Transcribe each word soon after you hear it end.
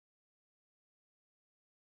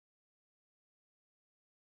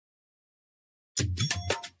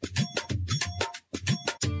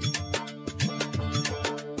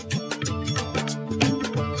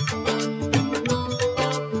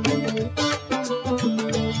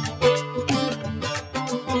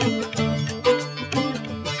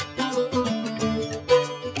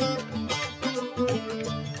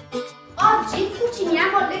Oggi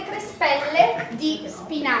cuciniamo le crespelle di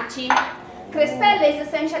spinaci. Crespelle is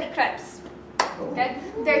essentially crepes. Okay?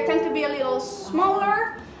 They tend to be a little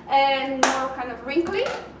smaller and more kind of wrinkly.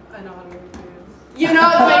 I know how to make it. You know,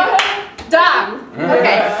 like, done.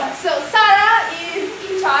 Okay, so Sarah is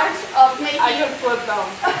in charge of making. I can flip them.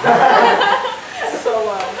 So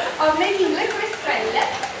well. Of making le crespelle.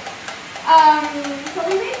 So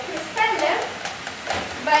we make crespelle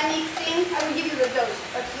by mixing. I will give you the dose,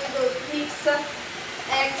 but we will mix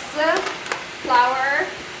eggs, flour,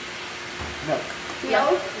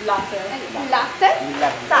 milk, Latte. and latte,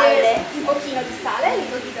 Sale. un pochino di sale, a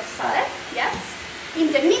little bit of sale, yes.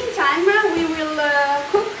 In the meantime, we will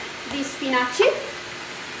cook the spinaci.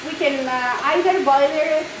 We can either boil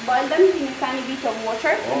them in a tiny bit of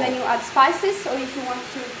water, and then you add spices, or if you want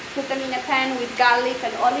to put them in a pan with garlic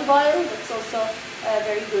and olive oil, that's also a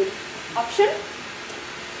very good option.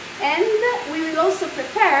 And we will also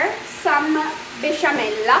prepare some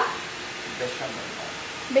besciamella.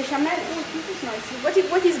 Bechamel. Oh, this is noisy.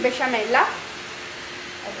 What is bechamella?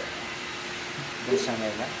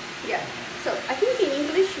 Bechamel. Yeah. So I think in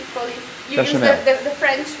English you call it. You Bechamel. use the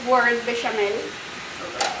French word bechamel.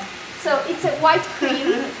 So it's a white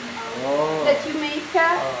cream that you make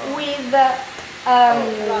with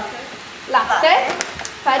latte,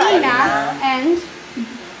 farina, and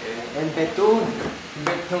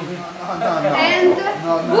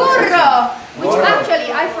burro, which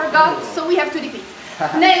actually I forgot, so we have to repeat.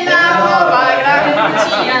 Nella nuova gran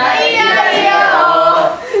cucina, ia ia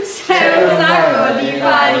oh, c'è un sacco di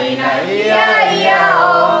farina, ia ia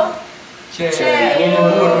oh, c'è il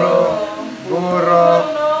burro,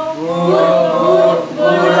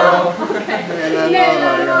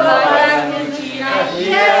 nella nuova gran cucina,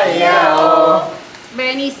 ia ia oh.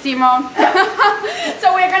 Benissimo.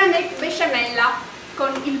 So we're gonna make besciamella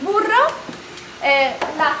con il burro,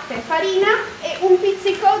 latte, farina e un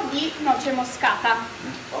pizzico di noce moscata.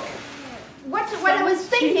 What I was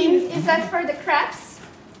thinking is that for the crepes,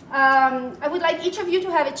 I would like each of you to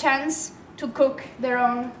have a chance to cook their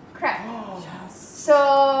own crepe. Oh, yes.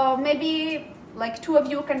 So maybe like two of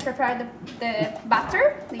you can prepare the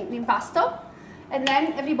batter, the impasto, and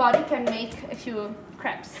then everybody can make a few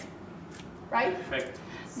crepes, right? Perfect.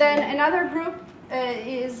 Then another group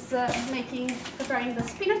is preparing the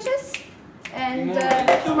spinaches, and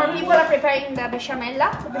two more people are preparing the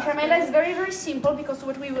besciamella. The besciamella is very, very simple because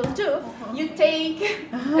what we will do, you take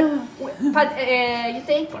a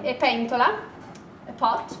pentola, a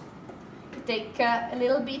pot, you take a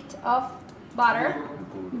little bit of butter,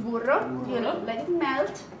 burro, you let it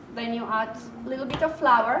melt, then you add a little bit of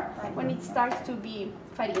flour. When it starts to be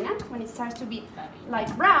farina, when it starts to be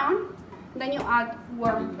light brown, then you add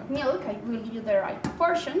warm milk. I will give you the right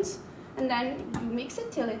portions, and then you mix it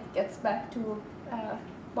till it gets back to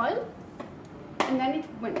boil, and then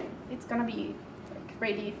it's gonna be like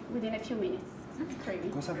ready within a few minutes. It's creamy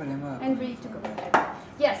and ready to go.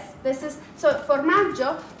 Yes, this is so.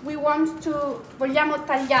 Formaggio, vogliamo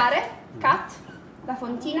tagliare, cut la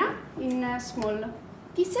fontina in small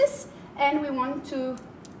pieces, and we want to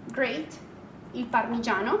grate il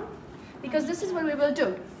parmigiano, because this is what we will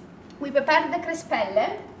do. We prepare the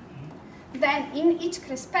crespelle, then inside each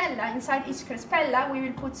crespella, we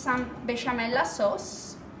will put some besciamella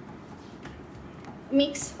sauce,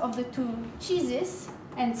 mix of the two cheeses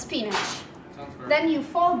and spinach. Then you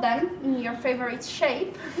fold them in your favorite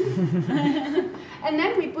shape, and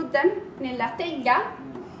then we put them nella teglia,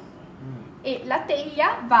 e la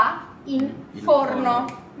teglia va in forno,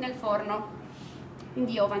 nel forno, in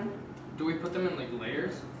the oven. Do we put them in like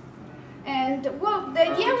layers? And well,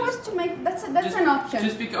 the idea was to make that's an option.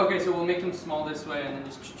 Okay, so we'll make them small this way and then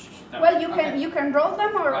just that Well, way. you can roll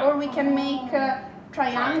them, or we can make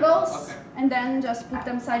triangles, Okay. and then just put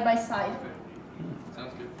them side by side. Okay.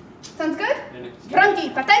 Sounds good. Sounds good? Yeah.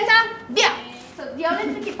 Pronti, partenza, via! So the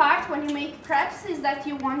only tricky part when you make crepes is that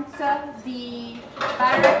you want the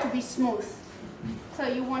batter to be smooth. So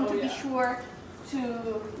you want to be sure to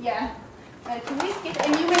whisk it,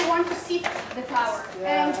 and you may want to sift the flour.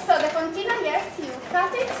 And so the fontina, yes, you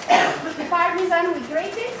cut it. The parmesan, we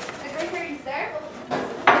grate it. The grater is there.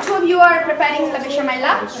 The two of you are preparing la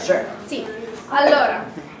besciamella? Sure. Sì. Allora,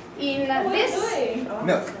 in this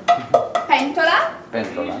pentola,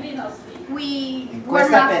 we In warm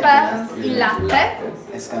questa up pentola il latte.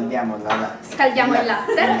 e scaldiamo la Scaldiamo il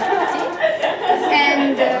latte, sì.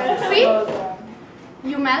 And 3,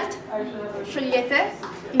 you melt, sciogliete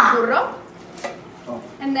il burro.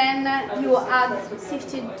 And then you add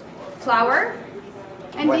sifted flour.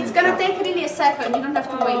 And it's gonna take really a second, you don't have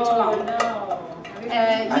to wait long.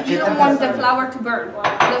 You don't want the flour to burn,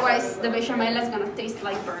 otherwise the bechamel is gonna taste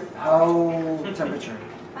like burn. How temperature?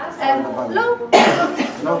 Low,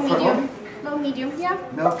 Low for medium. Low, medium, yeah.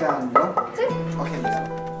 Milk and low? That's it. Okay, let's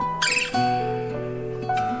go.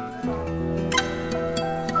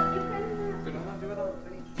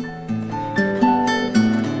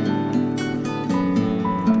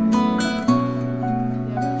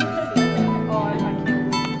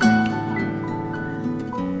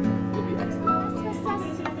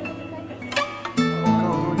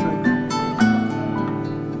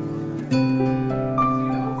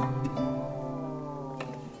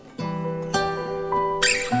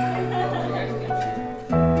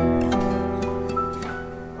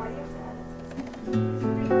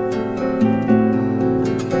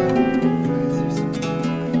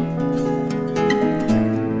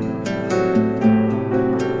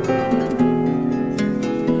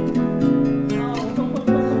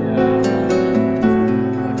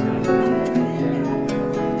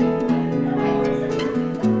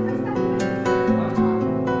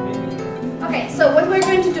 So what we're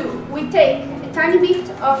going to do, we take a tiny bit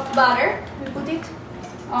of butter, we put it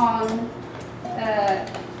on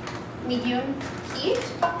medium heat.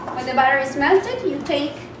 When the butter is melted, you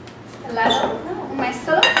take a ladle, un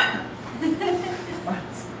mestolo.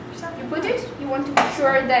 You put it, you want to be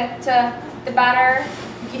sure that the batter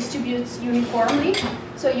distributes uniformly.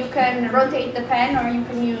 So you can rotate the pan or you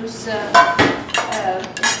can use a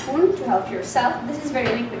spoon to help yourself. This is very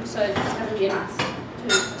liquid, so it's going to be enough to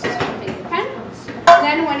just rotate the pan.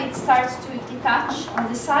 Then when it starts to detach on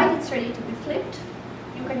the side, it's ready to be flipped.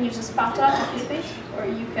 You can use a spatula to flip it, or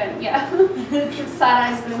you can, yeah. Sarah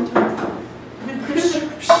is going to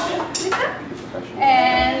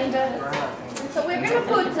and so we're going to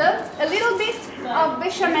put a little bit of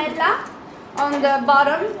bechamel on the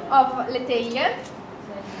bottom of le teglie.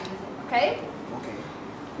 Okay?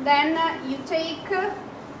 Then you take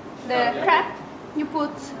the crepe, you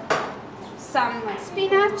put some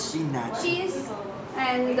spinach, cheese,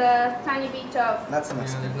 and a tiny bit of That's enough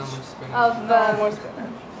Yeah, there's not spinach. much spinach. More spinach.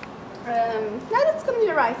 no, that's gonna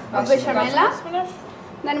be right. Of bechamel.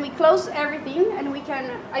 Then we close everything, and we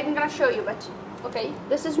can. I'm gonna show you, but okay,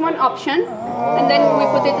 this is one option, and then we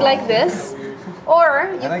put it like this, or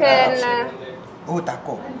you like that can Oh,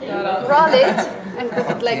 taco. roll it and put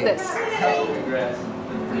it like this.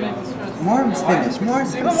 More spinach, more Put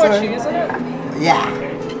spinach. more cheese in it? Yeah.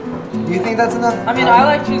 Do you think that's enough? I mean, I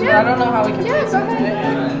like cheese, but I don't know how we can Yeah, taste go it.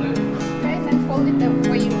 ahead. Okay, and then fold it the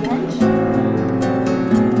way you want.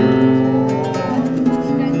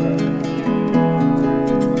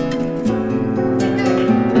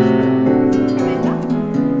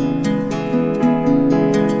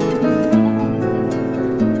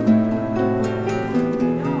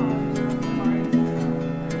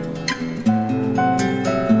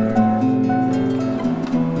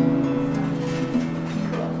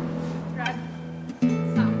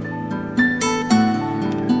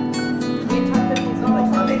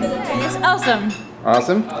 It's awesome.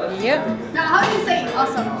 Awesome. Yep. Now, how do you say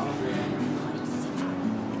awesome?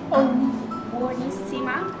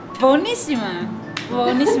 Buonissima. Buonissima.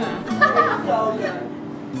 Buonissima.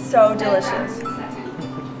 So delicious.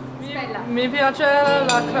 Bella. Mi piace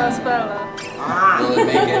la caspella. Will it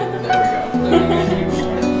make it? There we go.